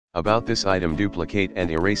About this item: duplicate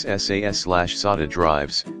and erase SAS/SATA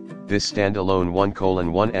drives. This standalone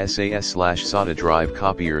 1:1 SAS/SATA drive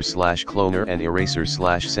copier/cloner and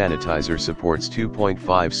eraser/sanitizer supports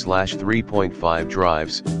 2.5/3.5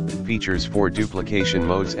 drives, features 4 duplication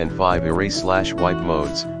modes and 5 erase/wipe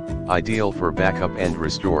modes, ideal for backup and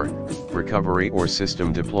restore, recovery or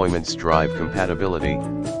system deployments. Drive compatibility,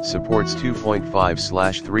 supports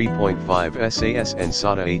 2.5/3.5 SAS and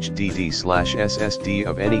SATA HDD/SSD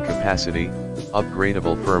of any capacity,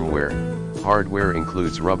 upgradable firmware. Hardware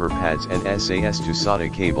includes rubber pads and SAS to SATA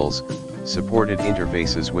cables, supported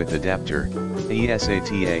interfaces with adapter,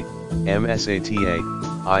 eSATA, mSATA,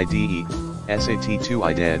 IDE, SAT2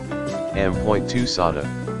 IDED, M.2 SATA,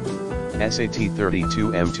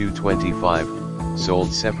 SAT32 M225,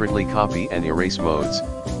 sold separately. Copy and erase modes,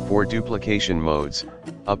 4 duplication modes,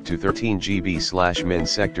 up to 13 GB/min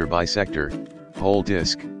sector by sector, whole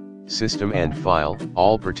disk, system and file,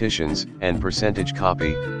 all partitions, and percentage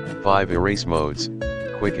copy, 5 erase modes,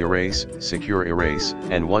 quick erase, secure erase,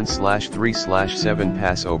 and 1/3/7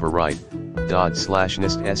 pass overwrite,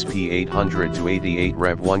 ./NIST SP800 to 88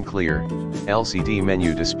 Rev1 clear, LCD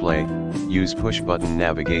menu display, use push button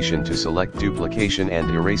navigation to select duplication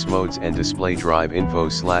and erase modes and display drive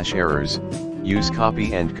info/errors, use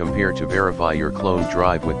copy and compare to verify your cloned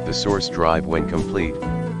drive with the source drive when complete,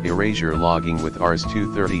 erasure logging with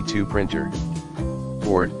RS-232 printer.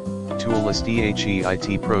 Port, toolless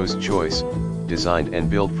DHE-IT Pro's choice, designed and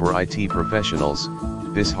built for IT professionals.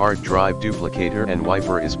 This hard drive duplicator and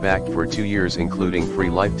wiper is backed for 2 years including free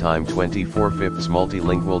lifetime 24/5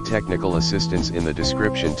 multilingual technical assistance in the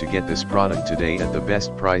description to get this product today at the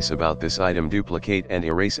best price. About this item: duplicate and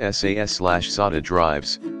erase SAS/SATA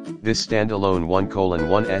drives. This standalone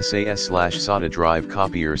 1:1 SAS/SATA drive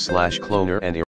copier/cloner and